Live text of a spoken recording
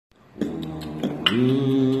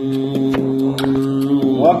Welcome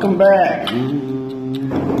back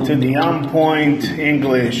to the On Point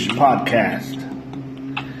English podcast.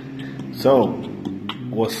 So,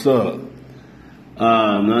 what's up?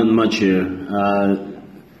 Not much here.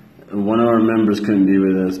 One of our members couldn't be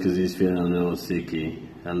with us because he's feeling a little sicky,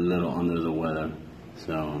 a little under the weather.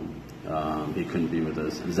 So, he couldn't be with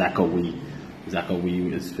us. Zachary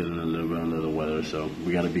is feeling a little bit under the weather, so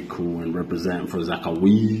we gotta be cool and represent for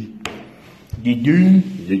Zachary.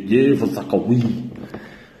 Yeah, for Zachary.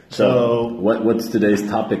 So, what's today's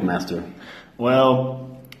topic, Master?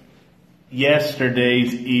 Well,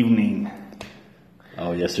 yesterday's evening.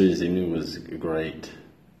 Oh, yesterday's evening was great.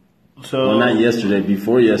 So, well, not yesterday,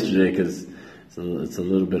 before yesterday, because it's a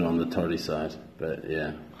little bit on the tardy side, but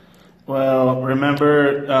yeah. Well,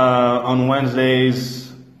 remember on Wednesdays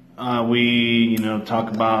we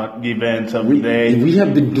talk about the events of the day. We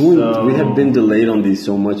have been delayed on these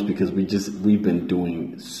so much because we've been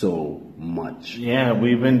doing so much. Yeah,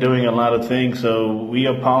 we've been doing a lot of things, so we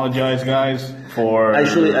apologize, guys, for...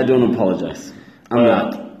 Actually, I don't apologize. I'm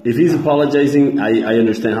not. If he's apologizing, I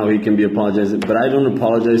understand how he can be apologizing, but I don't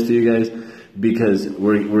apologize to you guys because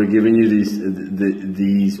we're giving you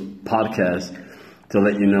these podcasts to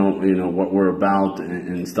let you know what we're about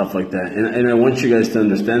and stuff like that. And I want you guys to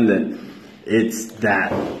understand that it's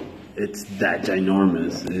that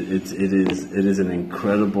ginormous. It is an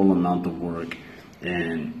incredible amount of work.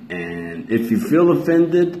 And if you feel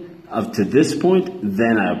offended up to this point,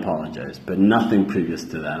 then I apologize. But nothing previous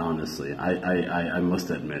to that, honestly. I must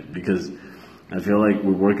admit, because I feel like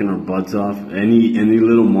we're working our butts off. Any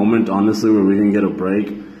little moment, honestly, where we can get a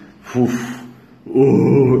break,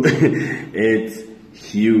 it's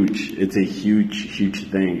huge. It's a huge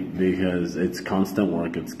thing because it's constant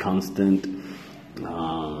work. It's constant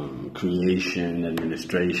creation,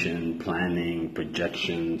 administration, planning,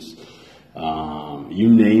 projections. You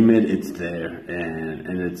name it, it's there, and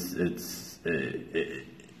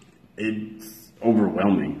it's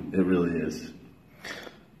overwhelming. It really is.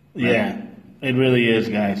 Yeah, it really is,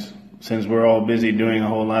 guys. Since we're all busy doing a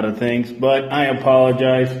whole lot of things, but I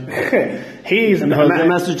apologize.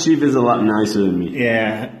 Master Chief is a lot nicer than me.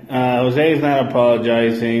 Yeah, Jose's not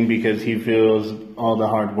apologizing because he feels all the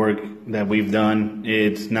hard work that we've done.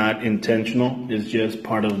 It's not intentional. It's just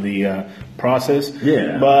part of the process.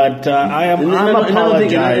 Yeah. But I'm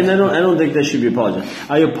apologizing. I don't think that should be apologized.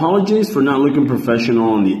 I apologize for not looking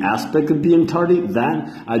professional on the aspect of being tardy.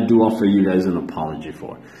 That I do offer you guys an apology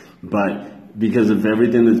for. But because of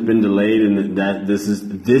everything that's been delayed and that this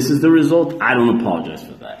is the result, I don't apologize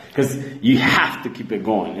for that. Because you have to keep it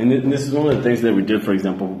going. And this is one of the things that we did, for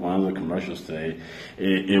example, one of the commercials today.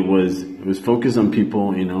 It was focused on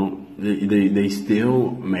people, they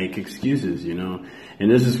still make excuses, And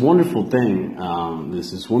there's this wonderful thing,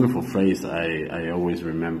 this wonderful phrase I always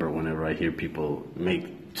remember whenever I hear people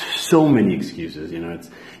make so many excuses.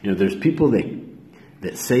 There's people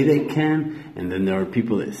that say they can, and then there are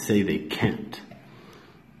people that say they can't.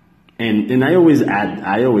 And I always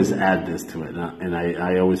add this to it, and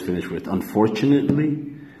I always finish with,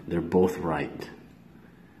 unfortunately, they're both right.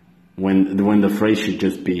 When the phrase should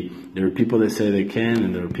just be, there are people that say they can,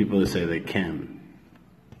 and there are people that say they can.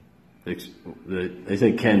 I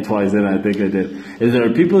said can twice, then I think I did. There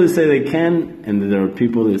are people that say they can, and there are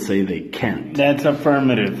people that say they can't. That's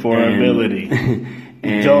affirmative for ability.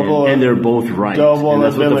 And they're both right. And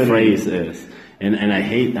that's ability. What the phrase is. And I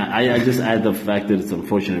hate that. I just add the fact that it's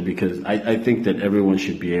unfortunate because I think that everyone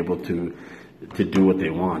should be able to do what they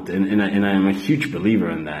want. And I'm a huge believer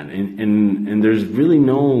in that. And there's really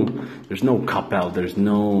there's no cop out. There's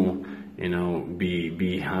no,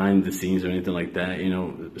 behind the scenes or anything like that.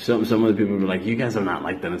 Some of the people are like, you guys are not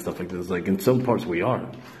like that and stuff like this. Like in some parts we are.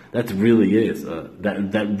 That really is,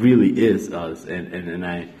 that really is us. And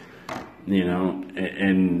I,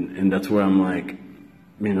 and that's where I'm like,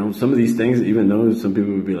 some of these things, even though some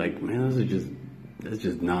people would be like, man, that's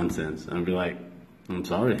just nonsense. And I'd be like, I'm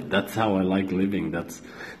sorry. That's how I like living. That's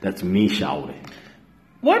me, Shaoli.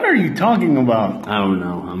 What are you talking about? I don't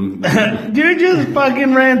know. You just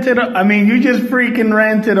fucking ranted. You just freaking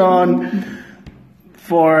ranted on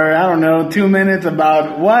for, 2 minutes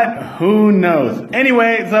about what? Who knows?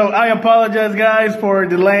 Anyway, so I apologize, guys, for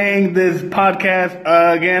delaying this podcast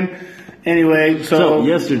again. Anyway, so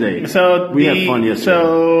yesterday. We had fun yesterday.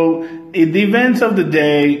 So the events of the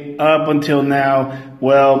day up until now,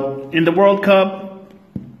 well, in the World Cup,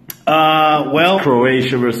 it's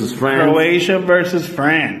Croatia versus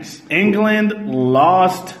France. England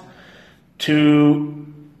lost to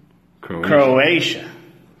Croatia.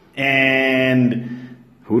 And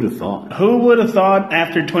Who'd have thought? Who would have thought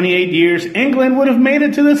after 28 years, England would have made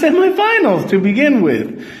it to the semifinals to begin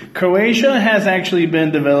with? Croatia has actually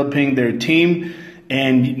been developing their team,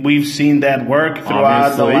 and we've seen that work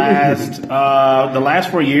throughout the last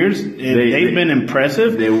 4 years. They've been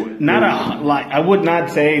impressive. I would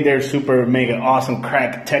not say they're super mega awesome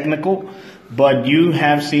crack technical, but you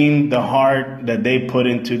have seen the heart that they put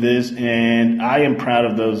into this, and I am proud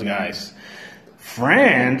of those guys.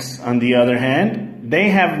 France, on the other hand, they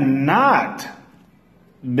have not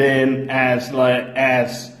been as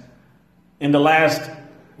in the last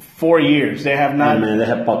 4 years. They have not. They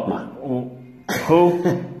have Pogba. Who?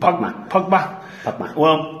 Pogba.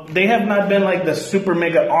 Well, they have not been like the super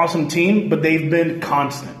mega awesome team, but they've been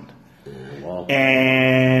constant. Wow.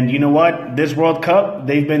 And you know what? This World Cup,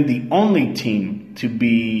 they've been the only team to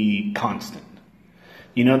be constant.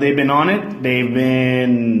 You know, they've been on it. They've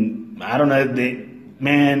been, I don't know, that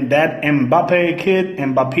Mbappe kid,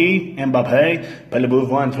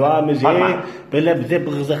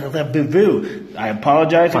 I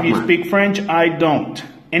apologize if you speak French. I don't.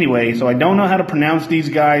 Anyway, so I don't know how to pronounce these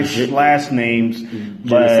guys' last names. Je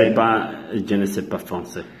ne sais pas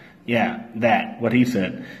français. Yeah, what he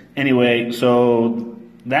said. Anyway, so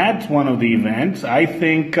that's one of the events. I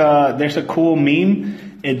think there's a cool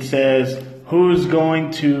meme. It says, who's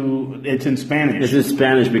going to... It's in Spanish. It's in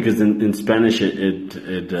Spanish because in Spanish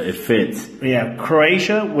it fits. Yeah,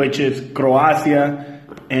 Croatia, which is Croacia,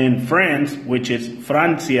 and France, which is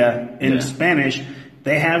Francia in Spanish.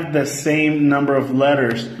 They have the same number of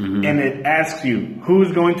letters, and it asks you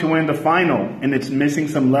who's going to win the final, and it's missing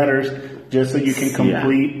some letters just so you can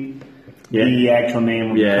complete the actual name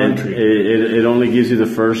of the country. It only gives you the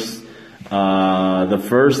first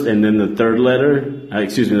and then the third letter.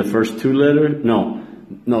 The first two letters.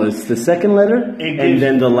 No, it's the second letter and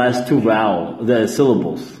then the last the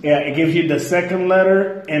syllables. Yeah, it gives you the second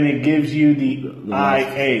letter and it gives you the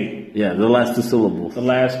IA. Yeah, the last two syllables. The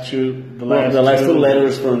last two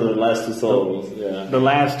letters from the last two syllables. Yeah. The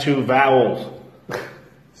last two vowels,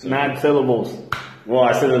 not syllables. Well,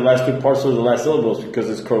 I said the last two parts of the last syllables because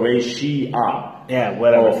it's Croatia. Yeah,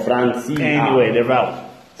 whatever. Or Francia. Anyway, they're vowels.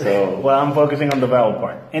 So, well, I'm focusing on the vowel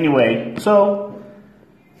part. Anyway, so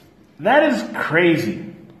that is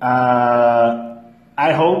crazy.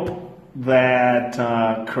 I hope that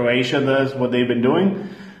Croatia does what they've been doing,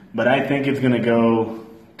 but I think it's going to go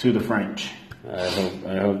to the French. I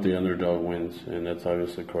hope the underdog wins, and that's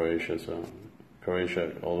obviously Croatia. So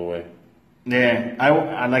Croatia all the way. Yeah,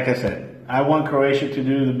 I like I said, I want Croatia to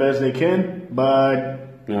do the best they can,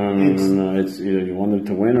 but no. It's either you want them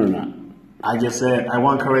to win or not. I just said I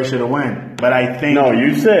want Croatia to win, but I think... No,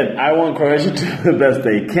 you said I want Croatia to do the best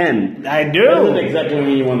they can. I do. That doesn't exactly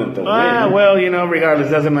mean you want them to win. Well, regardless,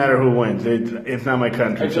 it doesn't matter who wins. It's not my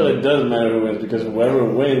country. Actually, it does matter who wins because whoever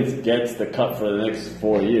wins gets the cup for the next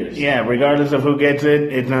 4 years. Yeah, regardless of who gets it,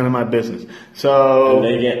 it's none of my business. So... And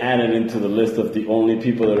they get added into the list of the only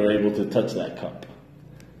people that are able to touch that cup.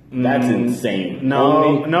 That's insane.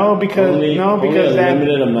 Because a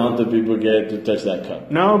limited amount of people get to touch that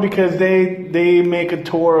cup. No, because they make a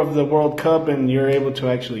tour of the World Cup and you're able to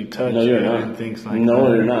actually touch it and things like that.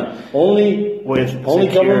 No, you're not. Only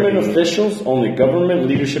government officials, only government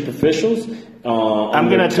leadership officials. I'm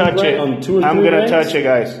gonna touch it. I'm gonna touch it,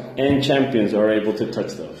 guys. And champions are able to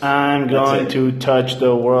touch those. I'm going to touch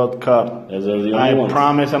the World Cup. Those are the only ones. I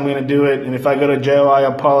promise I'm gonna do it. And if I go to jail, I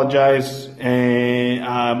apologize. And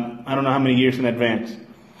I don't know how many years in advance.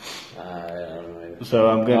 I don't know. So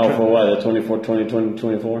I'm gonna. For what? The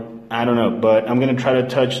 24? I don't know, but I'm gonna try to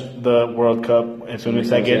touch the World Cup as soon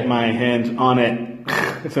as I get my hands on it.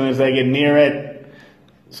 As soon as I get near it.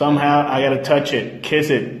 Somehow I gotta touch it, kiss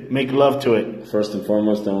it, make love to it. First and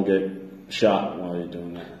foremost, don't get shot while you're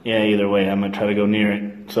doing that. Yeah, either way, I'm gonna try to go near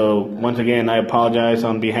it. So once again, I apologize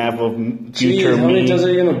on behalf of future me. How many times are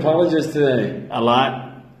you gonna apologize today? A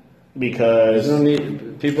lot, because you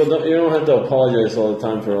don't have to apologize all the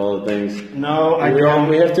time for all the things. No, I don't.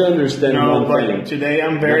 We have to understand one thing. Today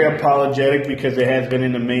I'm very apologetic because it has been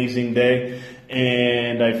an amazing day.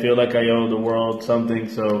 And I feel like I owe the world something.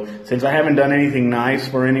 So since I haven't done anything nice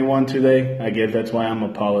for anyone today, I guess that's why I'm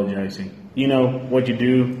apologizing. You know what you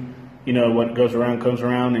do. You know what goes around comes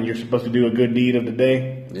around, and you're supposed to do a good deed of the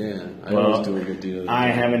day. Yeah, I always do a good deed of the day. I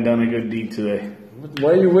haven't done a good deed today.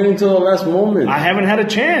 Why are you waiting till the last moment? I haven't had a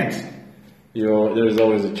chance. There's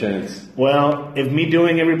always a chance. Well, if me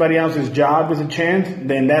doing everybody else's job is a chance,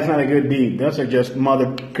 then that's not a good deed. Those are just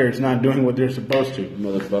motherfuckers not doing what they're supposed to.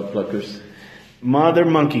 Mother butt pluckers. Mother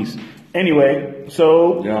monkeys. Anyway,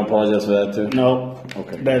 so... You don't apologize for that too? No.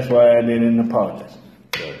 Okay. That's why I didn't apologize.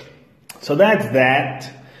 Good. So that's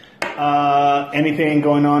that. Anything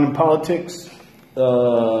going on in politics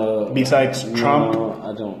besides Trump? No,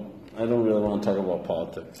 I don't. I don't really want to talk about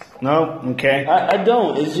politics. No? Okay. I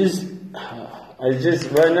don't. It's just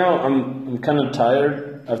right now I'm kind of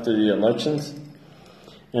tired after the elections,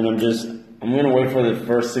 and I'm gonna wait for the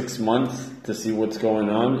first 6 months to see what's going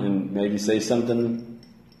on and maybe say something.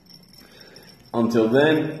 Until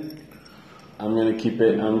then, I'm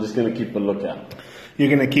just gonna keep a lookout. You're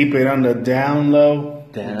going to keep it on the down low?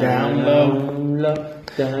 Down low?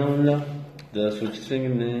 Down low. That's what you're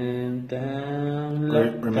singing, man. Down low.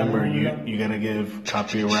 Remember, down low. you got to give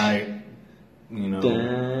copyright,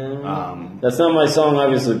 That's not my song,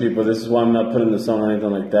 obviously, people. This is why I'm not putting the song or anything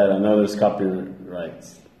like that. I know there's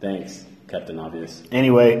copyrights. Thanks, Captain Obvious.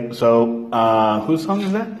 Anyway, so whose song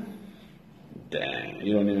is that? Dang,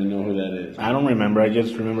 you don't even know who that is. I don't remember. I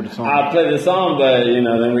just remember the song. I'll play the song, but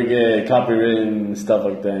then we get copyrighted and stuff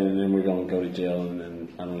like that, and then we're gonna go to jail, and then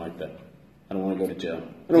I don't like that. I don't want to go to jail.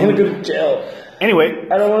 I don't want to go to jail. Anyway,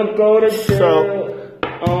 I don't want to go to jail. So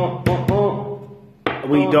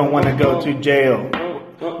we don't want to go to jail.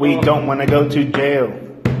 We don't want to go to jail.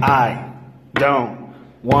 I don't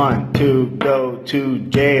want to go to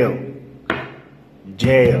jail.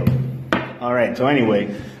 Jail. All right. So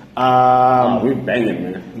anyway. We're banging,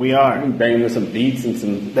 man. We are. We're banging with some beats and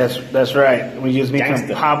some. That's right. We just need some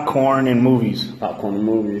popcorn and movies. Popcorn and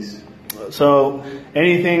movies. So,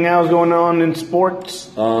 anything else going on in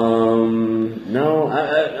sports? No.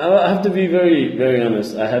 I have to be very, very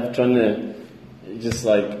honest. I have trying to just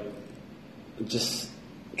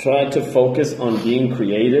try to focus on being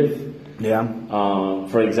creative. Yeah.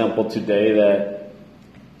 For example, today that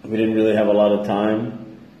we didn't really have a lot of time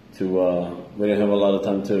to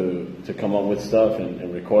come up with stuff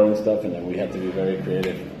and record and stuff, and then we have to be very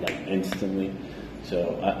creative, like instantly.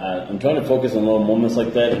 So I'm trying to focus on little moments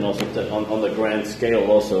like that, and also on the grand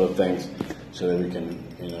scale also of things, so that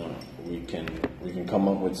we can come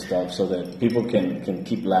up with stuff, so that people can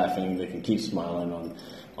keep laughing, they can keep smiling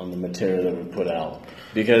on the material that we put out,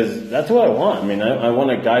 because that's what I want. I mean, I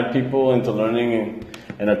want to guide people into learning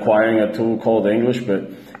and acquiring a tool called English,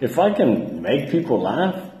 but if I can make people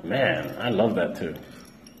laugh, man, I love that too.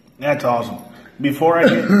 That's awesome. Before I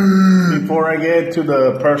get to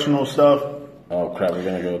the personal stuff. Oh crap, we're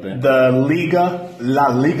gonna go there. The La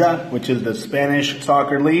Liga, which is the Spanish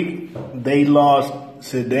soccer league, they lost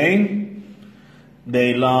Zidane,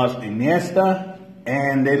 they lost Iniesta,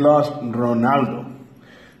 and they lost Ronaldo.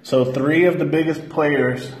 So 3 of the biggest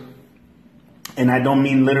players, and I don't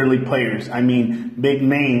mean literally players, I mean big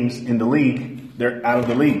names in the league, they're out of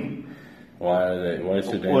the league. Why is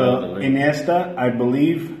Zidane out of the league? Iniesta, I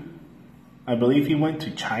believe he went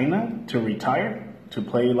to China to retire, to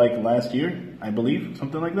play like last year, I believe,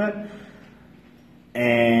 something like that.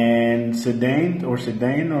 And Zidane,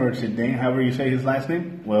 however you say his last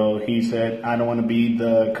name, well, he said, I don't want to be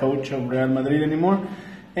the coach of Real Madrid anymore.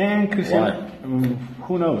 And Cristiano,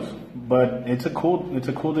 who knows? But it's a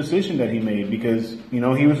cool decision that he made, because he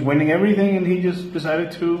was winning everything and he just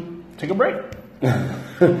decided to take a break.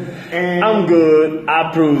 And I'm good.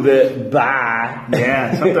 I proved it. Bye.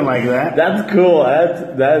 Yeah, something like that. That's cool.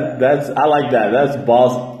 That's I like that. That's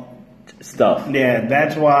boss stuff. Yeah,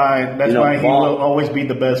 that's why he will always be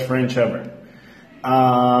the best French ever.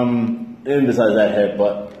 And besides that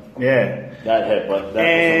headbutt. Yeah. That headbutt.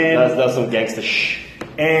 That's some gangster shh.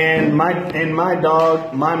 And my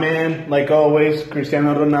dog, my man, like always,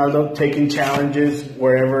 Cristiano Ronaldo, taking challenges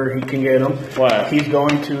wherever he can get them. Wow. He's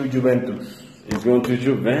going to Juventus. He's going to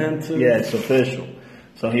Juventus? Yeah, it's official.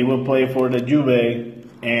 So he will play for the Juve.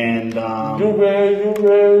 And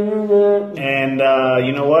And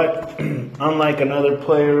you know what? Unlike another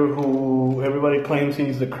player who everybody claims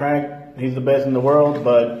he's the best in the world,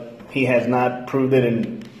 but he has not proved it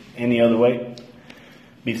in any other way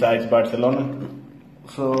besides Barcelona.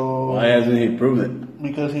 So why hasn't he proved it?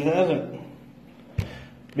 Because he hasn't.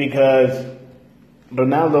 Because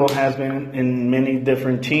Ronaldo has been in many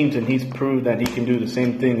different teams, and he's proved that he can do the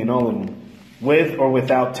same thing in all of them, with or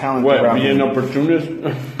without talent. What, be an opportunist?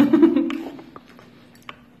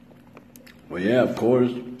 Well, yeah, of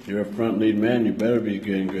course. You're a front lead man. You better be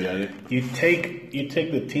getting good at it. You take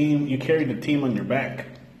the team. You carry the team on your back.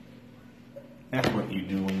 That's what you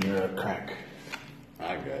do when you're a crack.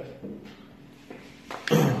 I guess.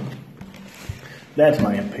 That's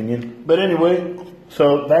my opinion. But anyway,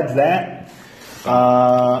 so that's that.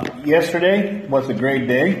 Yesterday was a great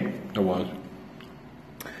day. It was.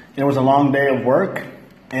 It was a long day of work,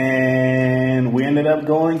 and we ended up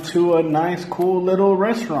going to a nice, cool little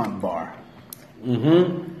restaurant bar.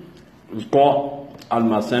 It's called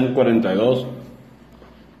Almacén 42.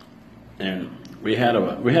 And We had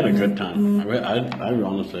a good time. I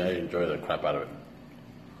honestly I enjoy the crap out of it.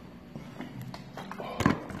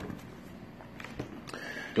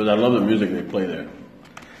 Because I love the music they play there.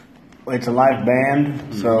 It's a live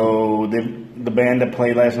band, so the band that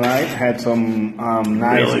played last night had some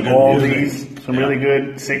nice Really good oldies, music. some really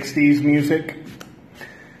good 60s music.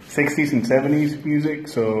 60s and 70s music,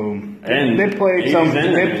 so And they played 80s some.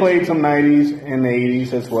 and They 90s. played some 90s and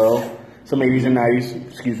 80s as well. Some 80s and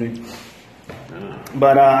 90s, excuse me.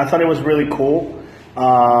 But I thought it was really cool.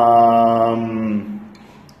 I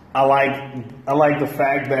like the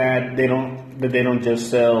fact that they don't just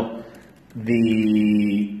sell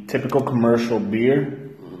the typical commercial beer.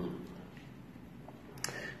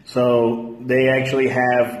 So they actually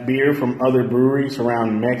have beer from other breweries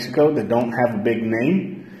around Mexico that don't have a big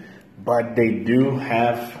name, but they do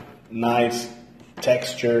have nice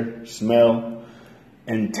texture, smell,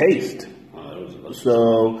 and taste.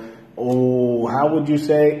 So, how would you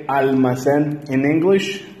say almacén in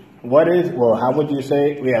English? What would you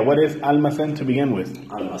say? Yeah, what is almacén to begin with?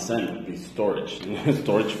 Almacén would be storage.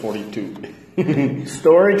 Storage 42.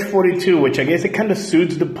 Storage 42, which I guess it kind of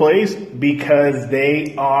suits the place because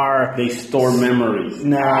they store memories.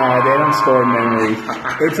 Nah, they don't store memories.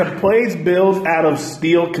 It's a place built out of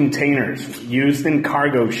steel containers used in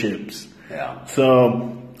cargo ships. Yeah.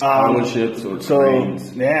 So, Cargo ships or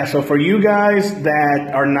trains. yeah, so for you guys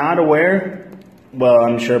that are not aware, well,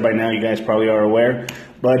 I'm sure by now you guys probably are aware,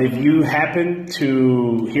 but if you happen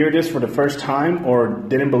to hear this for the first time or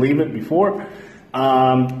didn't believe it before,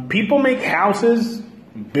 people make houses,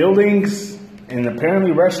 buildings, and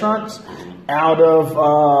apparently restaurants out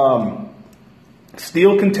of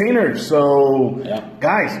steel containers. So, Yeah.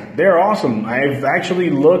 guys, they're awesome. I've actually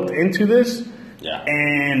looked into this. Yeah.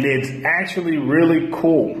 And it's actually really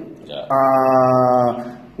cool. Yeah.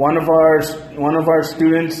 One of our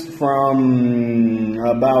students from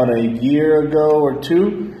about a year ago or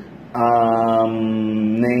two,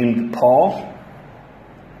 named Paul.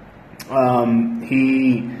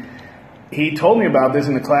 He told me about this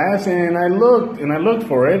in the class, and I looked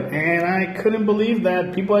for it, and I couldn't believe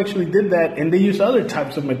that people actually did that, and they use other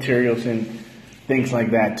types of materials and things like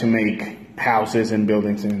that to make houses and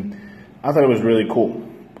buildings, and I thought it was really cool.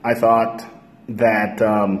 I thought that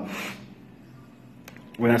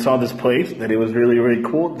when I saw this place, that it was really, really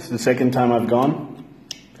cool. This is the second time I've gone.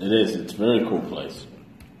 It is. It's a very cool place.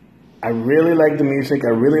 I really like the music. I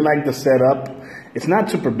really like the setup. It's not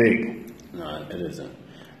super big. No, it isn't.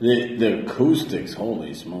 The acoustics,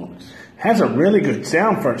 holy smokes. Has a really good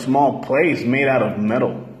sound for a small place made out of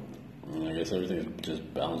metal. I guess everything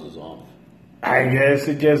just bounces off. I guess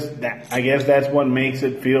that's what makes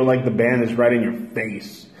it feel like the band is right in your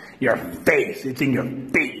face. Your face. It's in your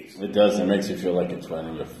face. It does. It makes you feel like it's right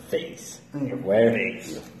in your face. In your Where?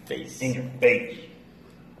 face. Your face. In your face.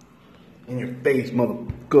 In your face,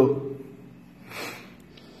 motherfucker.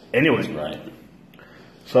 Anyway. Right.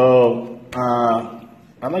 So,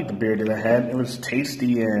 I like the beer that I had. It was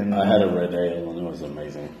tasty, and I had a red ale and it was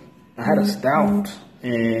amazing. I had a stout,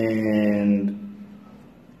 and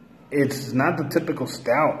it's not the typical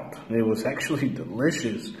stout. It was actually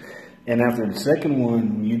delicious. And after the second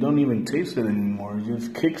one, you don't even taste it anymore. It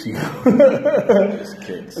just kicks you. It just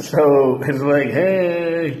kicks. So it's like,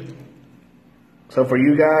 hey. So for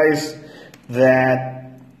you guys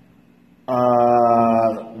that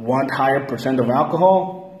want higher percent of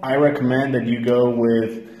alcohol, I recommend that you go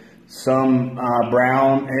with some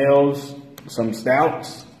brown ales, some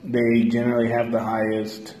stouts. They generally have the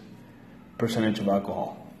highest percentage of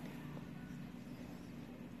alcohol.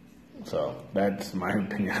 So that's my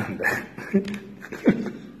opinion on that.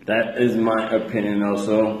 That is my opinion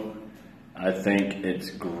also. I think it's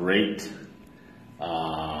great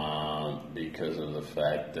because of the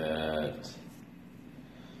fact that,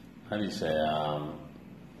 how do you say,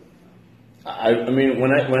 I mean,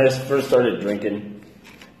 when I first started drinking,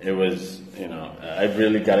 it was, I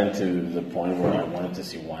really got into the point where I wanted to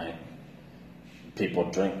see why people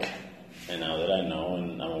drink. And now that I know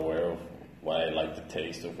and I'm aware of why I like the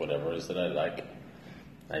taste of whatever it is that I like,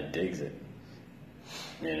 I digs it.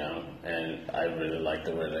 And I really like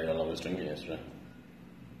the red ale I was drinking yesterday.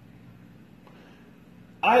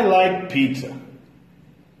 I like pizza.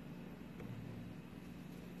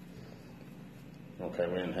 Okay,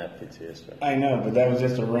 we didn't have pizza yesterday. I know, but that was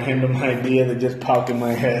just a random idea that just popped in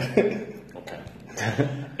my head. Okay.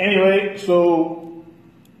 Anyway, so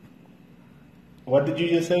what did you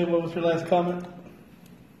just say? What was your last comment?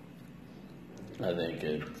 I think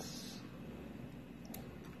it's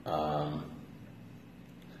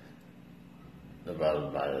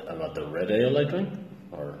about the red ale I drink,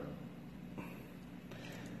 or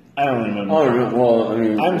I don't remember. Oh, no, well, I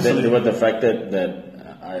mean, Honestly. with the fact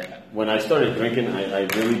that when I started drinking, I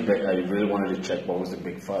really wanted to check what was the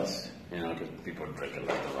big fuss. You know, because people drink it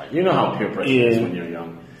left and right. You know how peer pressure is when you're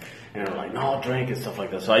young. And they're like, no, drink and stuff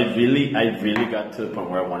like that. So I really got to the point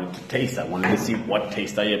where I wanted to taste. I wanted to see what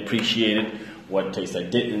taste I appreciated, what taste I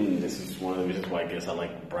didn't. This is one of the reasons why I guess I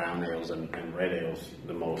like brown ales and red ales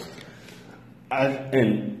the most.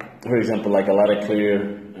 And for example, like a lot of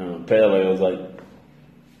clear pale ales, like,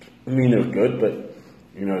 I mean, they're good, but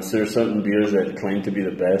you know, there's certain beers that claim to be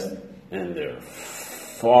the best, and they're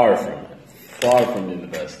far from being the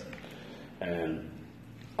best. And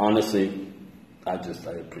honestly, I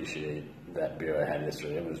appreciate that beer I had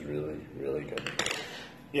yesterday. It was really, really good.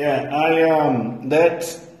 Yeah,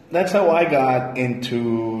 that's how I got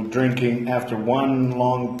into drinking after one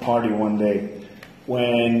long party one day.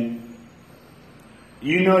 When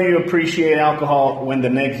you appreciate alcohol when the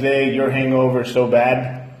next day your hangover is so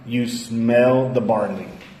bad, you smell the barley.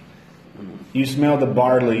 You smell the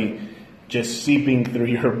barley just seeping through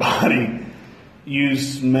your body. You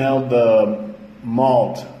smell the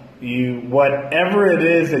malt. Whatever it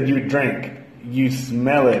is that you drink, you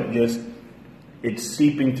smell it. It's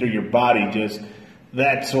seeping through your body. Just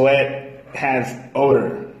that sweat has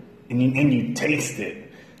odor, and you taste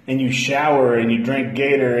it. And you shower and you drink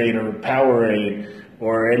Gatorade or Powerade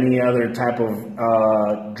or any other type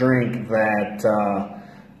of drink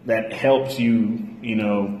that helps you,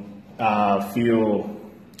 feel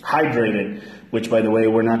hydrated. Which, by the way,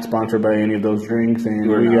 we're not sponsored by any of those drinks, and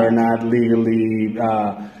we are not legally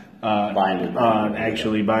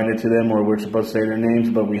binded to them, or we're supposed to say their names,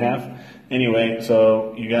 but we have. Anyway,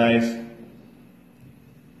 so you guys,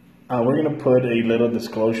 we're going to put a little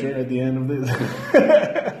disclosure at the end of this.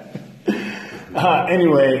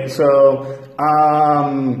 Anyway, so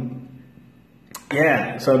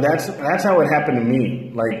so that's how it happened to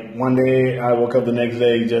me. Like one day I woke up the next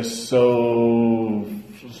day just so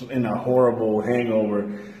in a horrible hangover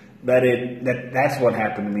that's what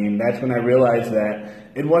happened to me, and that's when I realized that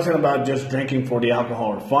it wasn't about just drinking for the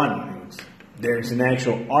alcohol or fun. There's an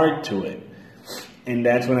actual art to it, and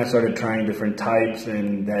that's when I started trying different types,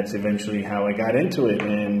 and that's eventually how I got into it.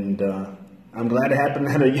 And I'm glad it happened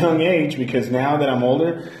at a young age, because now that I'm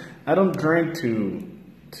older, I don't drink to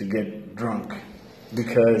get drunk,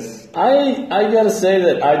 because I gotta say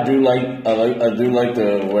that I do like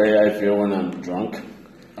the way I feel when I'm drunk.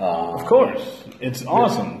 Of course, it's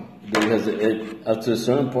awesome. Because it up to a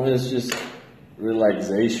certain point, it's just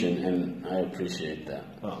relaxation, and I appreciate that.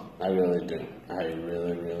 Oh. I really do. I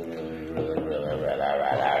really do.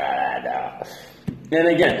 And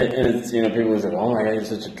again, it's people say, "Oh my God, you're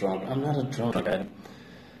such a drunk." I'm not a drunk. I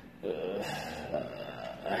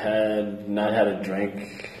had not had a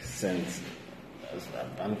drink since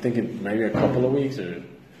I'm thinking maybe a couple of weeks,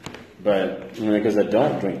 but because I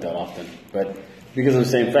don't drink that often, but. Because of the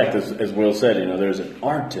same fact, as Will said, there's an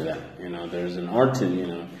art to that. There's an art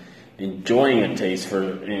to, enjoying a taste for,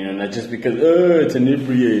 not just because, it's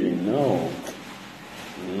inebriating. No.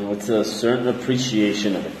 It's a certain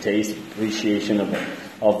appreciation of a taste, appreciation of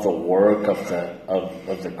the work, of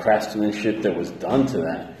the craftsmanship that was done to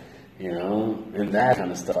that, and that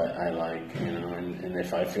kind of stuff I like, and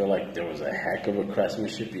if I feel like there was a heck of a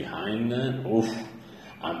craftsmanship behind that, oof,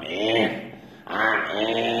 I'm in.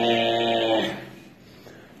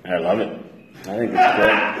 I love it. I think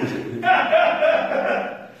it's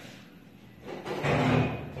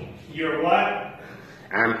great. You're what?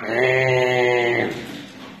 I'm in.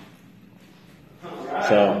 Right.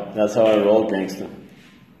 So that's how I roll, gangster.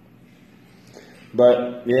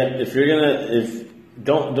 But yeah,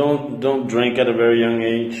 don't drink at a very young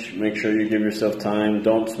age. Make sure you give yourself time.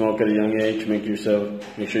 Don't smoke at a young age. Make sure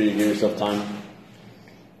you give yourself time.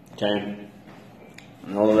 Okay.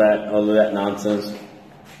 And all of that nonsense.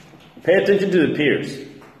 Pay attention to the peers,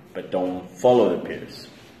 but don't follow the peers.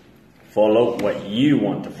 Follow what you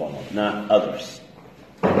want to follow, not others.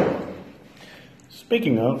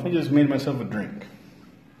 Speaking of, I just made myself a drink.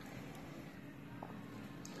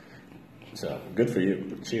 So, good for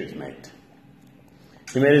you. Cheers, mate.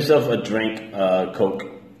 You made yourself a drink, Coke.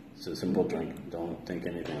 It's a simple drink. Don't think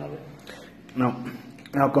anything of it. No,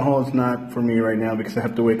 alcohol is not for me right now because I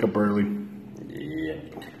have to wake up early. Yeah.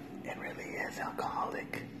 It really is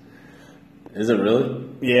alcoholic. Is it really?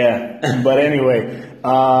 Yeah, but anyway,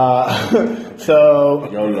 so...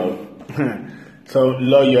 YOLO. So,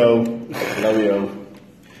 Loyo.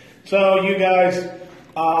 So, you guys,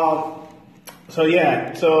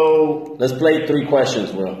 so... Let's play 3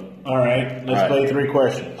 questions, Will. All right, let's play 3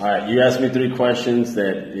 questions. All right, you asked me 3 questions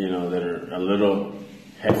that, that are a little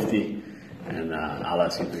hefty, and I'll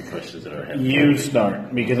ask you 3 questions that are heavy. You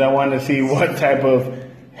start, because I want to see what type of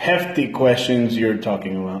hefty questions you're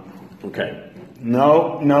talking about. Okay.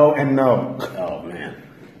 No, no, and no. Oh man,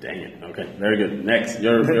 dang it. Okay, very good. Next,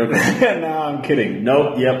 your No, I'm kidding.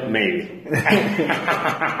 Nope. Yep. Maybe.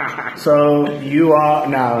 So you are.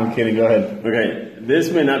 No, I'm kidding. Go ahead. Okay, this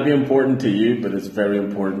may not be important to you, but it's very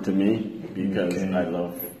important to me because Okay.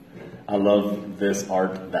 I love this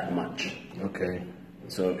art that much. Okay.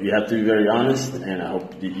 So you have to be very honest, and I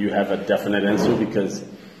hope that you have a definite answer because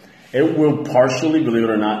it will partially, believe it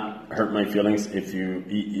or not, hurt my feelings if you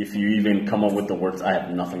even come up with the words. I have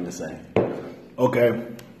nothing to say. Okay.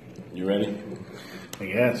 You ready? I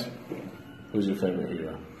guess. Who's your favorite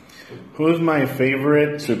hero? Who's my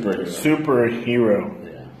favorite Superhero. superhero?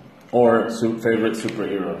 Yeah. Or favorite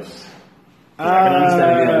superheroes. I can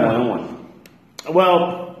understand if you have more than one.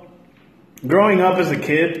 Well, growing up as a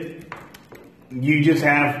kid, you just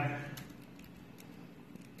have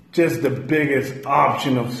just the biggest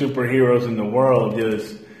option of superheroes in the world.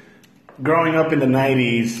 Just growing up in the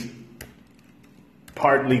 90s,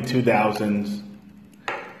 partly 2000s,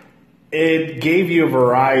 it gave you a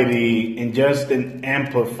variety and just an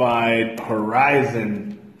amplified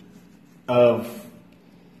horizon of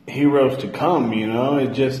heroes to come, you know?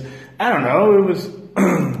 It just, I don't know, it was,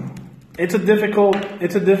 it's a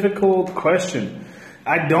difficult question.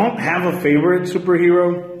 I don't have a favorite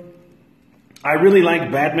superhero. I really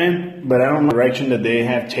like Batman, but I don't know the direction that they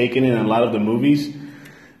have taken in a lot of the movies.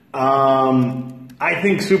 I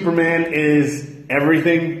think Superman is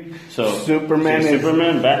everything. So Superman is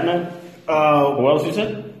Superman, Batman. Who else you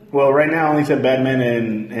said? Well, right now I only said Batman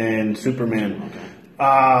and Superman.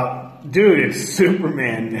 Dude, it's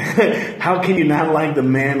Superman. How can you not like the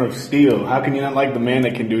Man of Steel? How can you not like the man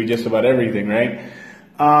that can do just about everything, right? He's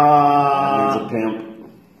a pimp.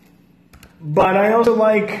 But I also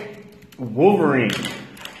like Wolverine.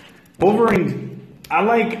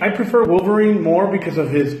 I prefer Wolverine more because of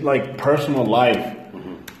his like personal life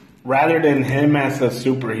rather than him as a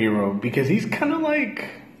superhero, because he's kind of like,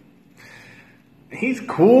 he's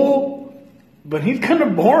cool, but he's kind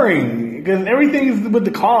of boring because everything is with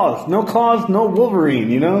the claws. No claws, no Wolverine,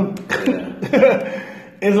 you know? Yeah.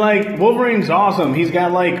 It's like, Wolverine's awesome. He's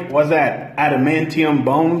got like, what's that? Adamantium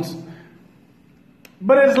bones.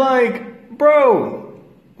 But it's like, bro,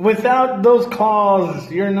 without those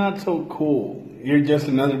claws, you're not so cool. You're just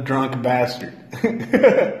another drunk bastard. Damn,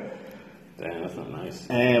 that's not nice.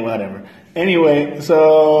 Whatever. Anyway,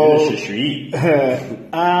 so You're just street.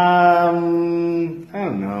 I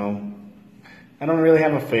don't know. I don't really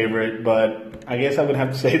have a favorite, but I guess I would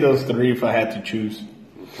have to say those 3 if I had to choose.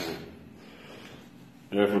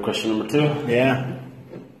 You ready for question number 2? Yeah.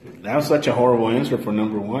 That was such a horrible answer for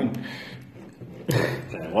number 1.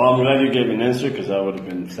 Okay. Well, I'm glad you gave an answer because I would have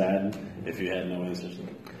been sad if you had no answers.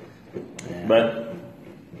 Yeah. But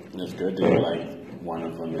it's good that you like one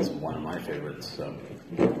of them is one of my favorites. So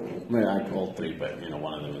I mean, I like all 3, but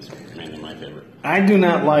one of them is mainly my favorite. I do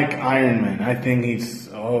not like Iron Man. I think he's,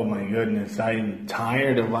 oh my goodness, I'm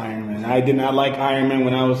tired of Iron Man. I did not like Iron Man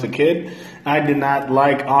when I was a kid. I did not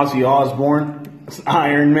like Ozzy Osbourne's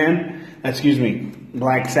Iron Man. Excuse me,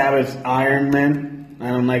 Black Sabbath's Iron Man. I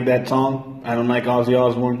don't like that song. I don't like Ozzy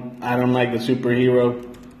Osbourne. I don't like the superhero.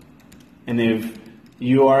 And if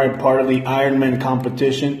you are a part of the Iron Man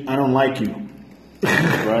competition, I don't like you.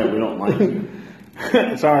 Right, we don't like you.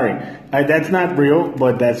 Sorry. That's not real,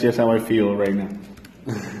 but that's just how I feel right now.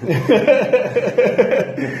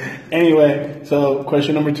 Anyway, so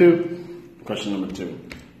question number 2. Question number 2.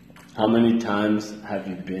 How many times have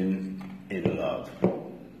you been in love?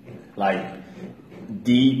 Like,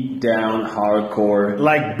 deep down, hardcore,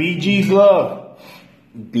 Like Bee Gees love.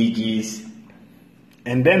 Bee Gees.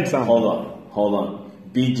 And then some. Hold on.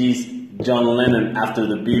 Bee Gees, John Lennon after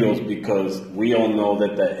the Beatles, because we all know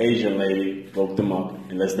that the Asian lady broke them up.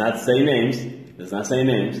 And let's not say names. Let's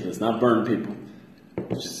not burn people.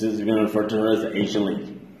 Just we're going to refer to her as the Asian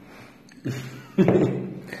lady.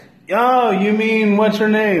 Oh, you mean what's her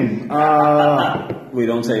name? We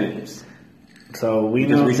don't say names. So we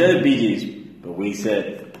Because know. we said Bee Gees, but we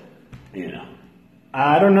said,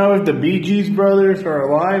 I don't know if the Bee Gees brothers are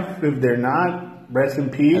alive. If they're not, rest in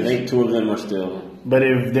peace. I think 2 of them are still. But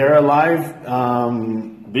if they're alive,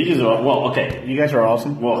 Bee Gees are, well, okay. you guys are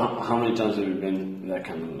awesome. Well, how many times have you been that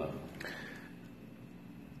kind of love?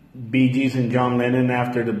 Bee Gees and John Lennon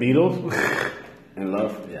after the Beatles? In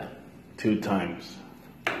love? Yeah. 2 times.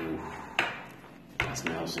 That's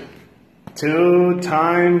Nelson. 2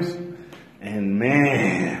 times, and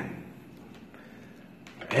man,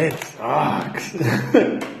 it sucks.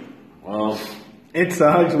 Well, It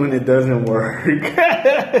sucks when it doesn't work.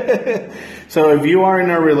 So if you are in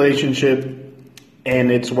a relationship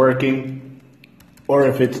and it's working, or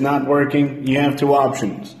if it's not working, you have two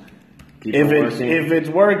options. If it's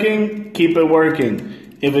working, keep it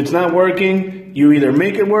working. If it's not working, you either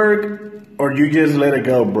make it work or you just let it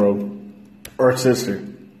go, bro. Or sister.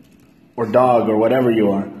 Or dog or whatever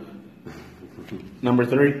you are. Number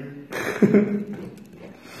 3.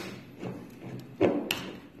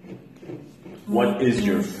 What is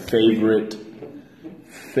your favorite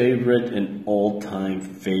and all-time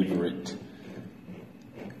favorite?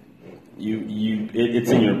 It's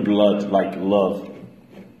in your blood, like love.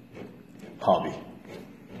 Hobby.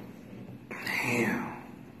 Damn.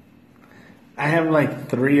 I have like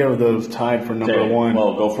 3 of those tied for number 1.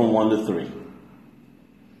 Well, go from 1 to 3.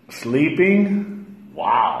 Sleeping.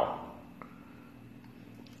 Wow.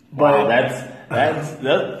 But Wow,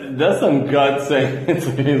 that's some gut saying it's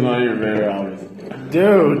one of your favorite hobbies.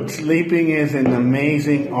 dude, sleeping is an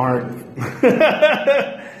amazing art.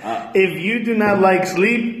 If you do not like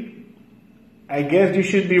sleep, I guess you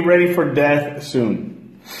should be ready for death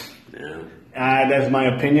soon. That's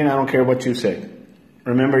my opinion. I don't care what you say.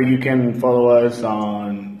 Remember, you can follow us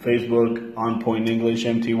on Facebook, On Point English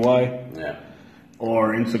MTY. Yeah.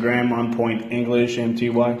 Or Instagram, On Point English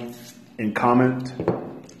MTY. And comment.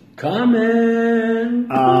 Comment.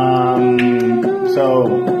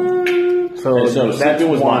 So that's sleeping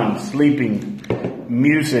was one. one. Sleeping.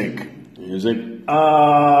 Music. Music.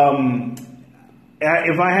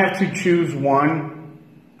 If I have to choose one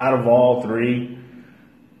out of all 3,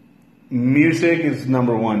 music is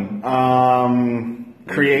number 1.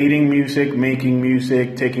 Creating music, making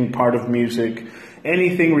music, taking part of music,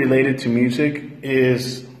 anything related to music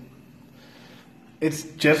it's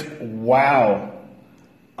just wow.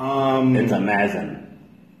 It's amazing.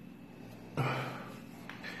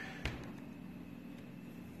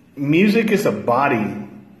 Music is a body.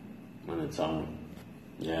 On its own.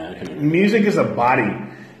 Yeah. Music is a body.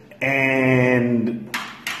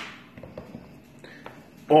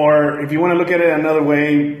 Or if you want to look at it another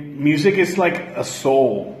way, music is like a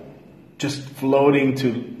soul just floating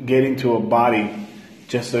to get into a body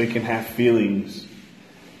just so you can have feelings.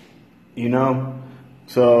 You know?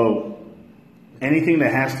 So anything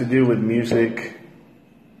that has to do with music,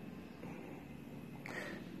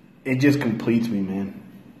 it just completes me, man.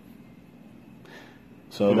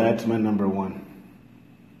 So that's my number 1.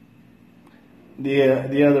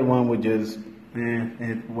 The other one would just,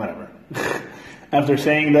 whatever. After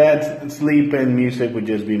saying that, sleep and music would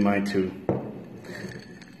just be my 2.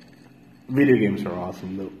 Video games are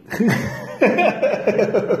awesome, though.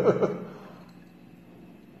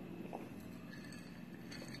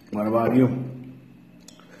 What about you?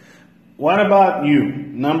 What about you?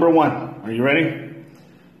 Number 1. Are you ready?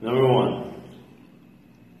 Number 1.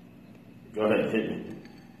 Go ahead, hit me.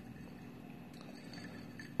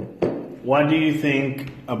 What do you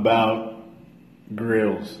think about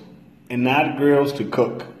grills? And not grills to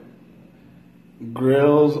cook.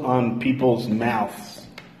 Grills on people's mouths.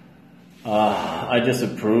 I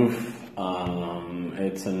disapprove.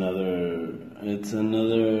 It's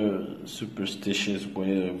another superstitious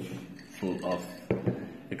way of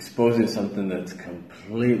exposing something that's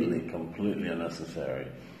completely unnecessary.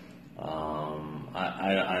 I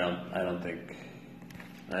don't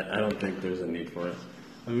think there's a need for it.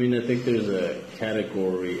 I mean, I think there's a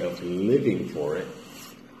category of living for it,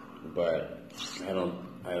 but I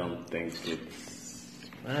don't think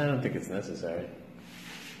it's necessary.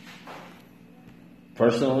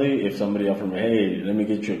 Personally, if somebody offered me, hey, let me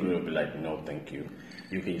get you a grill, I'd be like, no, thank you.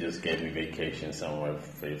 You can just get me vacation somewhere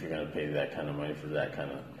if you're going to pay that kind of money for that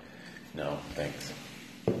kind of, no, thanks.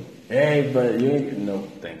 Hey, but no,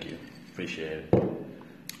 thank you. Appreciate it.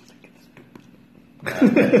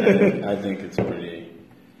 I think it's pretty,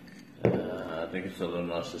 I think it's a little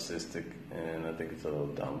narcissistic, and I think it's a little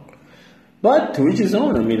dumb. But to each his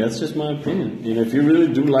own. I mean, that's just my opinion. You know, if you really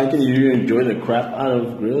do like it, you enjoy the crap out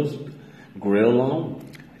of grills, grill on.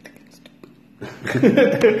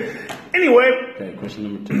 Anyway. Okay, question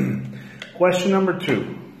number 2. Question number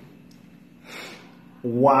 2.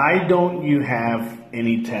 Why don't you have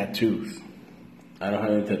any tattoos? I don't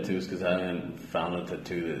have any tattoos because I haven't found a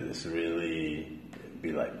tattoo that is really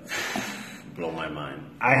be like blow my mind.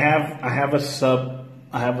 I have a sub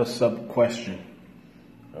question.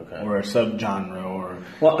 Okay. Or a subgenre, or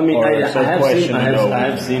well, I mean, or I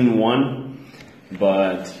have seen one,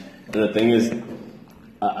 but the thing is,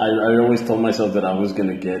 I always told myself that I was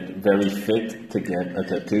gonna get very fit to get a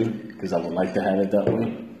tattoo because I would like to have it that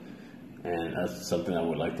way, and that's something I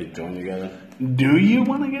would like to join together. Do you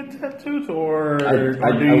want to get tattoos, or I would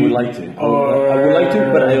like to. I would like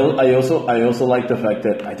to, but I also like the fact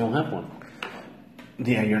that I don't have one.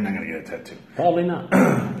 Yeah, you're not gonna get a tattoo. Probably not.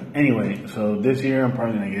 Anyway, so this year I'm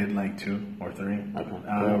probably gonna get like 2 or 3. Okay.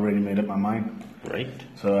 I already made up my mind. Great.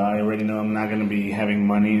 So I already know I'm not gonna be having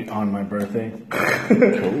money on my birthday.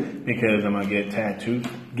 Cool. Because I'm gonna get tattoos.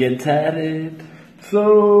 Get tatted.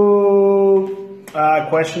 So,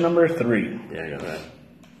 question number 3. Yeah, I got that.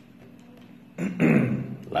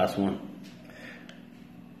 Last one.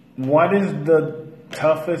 What is the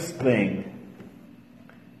toughest thing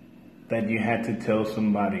that you had to tell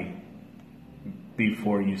somebody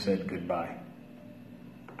before you said goodbye?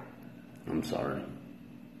 I'm sorry.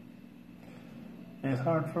 It's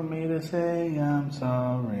hard for me to say I'm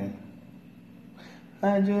sorry.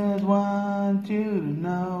 I just want you to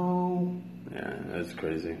know. Yeah, that's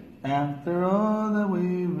crazy. After all that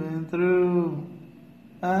we've been through,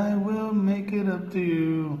 I will make it up to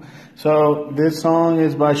you. So this song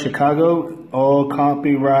is by Chicago. All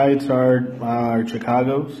copyrights are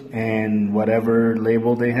Chicago's and whatever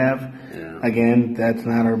label they have. Yeah. Again, that's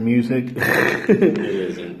not our music. It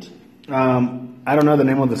isn't. I don't know the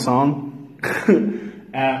name of the song.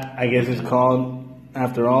 I guess it's called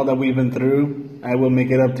After All That We've Been Through, I Will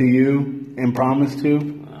Make It Up to You and Promise to. I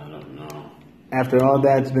don't know. After all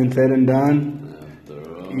that's been said and done,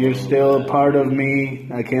 you're still a part of me.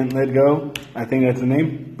 I can't let go. I think that's the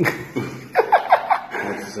name.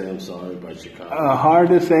 Hard to say I'm sorry by Chicago. Hard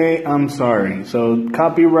to say I'm sorry. So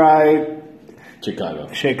copyright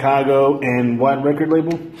Chicago. And what record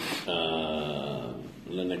label?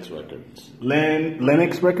 Linux Records.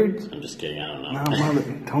 Linux Records? I'm just kidding. I don't know. No, mother,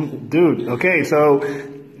 don't, dude. Okay, so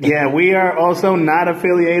yeah, we are also not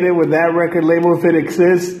affiliated with that record label if it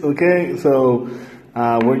exists. Okay, so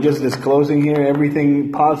we're just disclosing here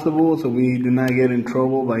everything possible, so we do not get in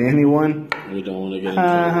trouble by anyone. We don't want to get in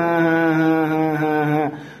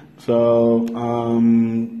trouble. So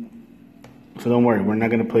don't worry, we're not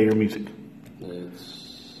gonna play your music.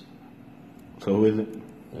 So who is it?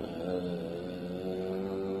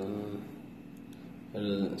 It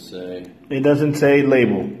doesn't say. It doesn't say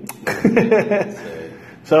label.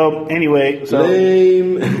 So anyway,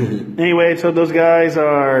 Lame. Anyway, so those guys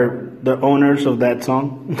are the owners of that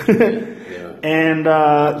song. Yeah. And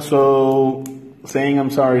so saying I'm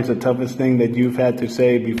sorry is the toughest thing that you've had to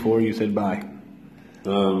say before you said bye.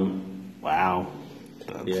 Wow.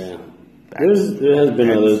 Yeah. There has been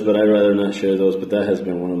others, but I'd rather not share those. But that has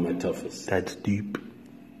been one of my toughest. That's deep.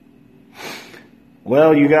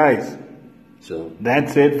 Well, you guys, so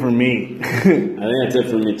that's it for me. I think that's it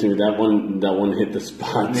for me too. That one hit the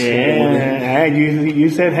spot. Yeah, you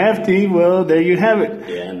said hefty. Well, there you have it.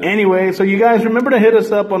 Yeah. No. Anyway, so you guys remember to hit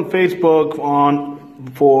us up on Facebook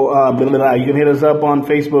you can hit us up on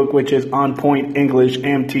Facebook, which is On Point English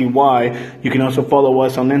MTY. You can also follow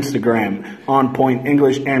us on Instagram, On Point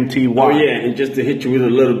English MTY. Oh yeah, and just to hit you with a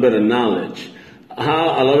little bit of knowledge.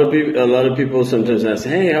 How a lot of people sometimes ask,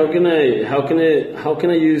 hey, how can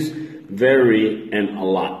I use very and a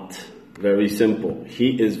lot? Very simple.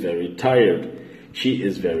 He is very tired. She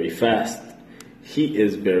is very fast. He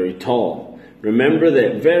is very tall. Remember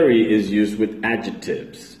that very is used with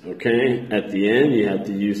adjectives, okay? At the end, you have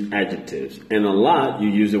to use adjectives. And a lot, you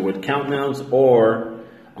use it with count nouns or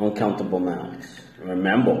uncountable nouns.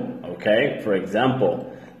 Remember, okay? For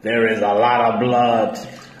example, there is a lot of blood.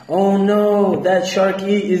 Oh no, that shark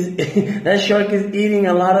is eating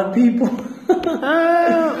a lot of people.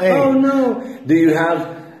 Oh no. Do you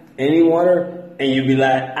have any water? And you'd be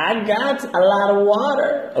like, I got a lot of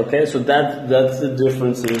water. Okay, so that's the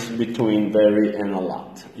differences between very and a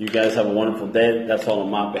lot. You guys have a wonderful day. That's all on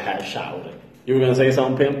my behalf. Shout. You were gonna say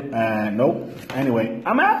something, Pimp? Nope. Anyway,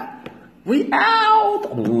 I'm out. We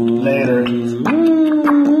out. Later.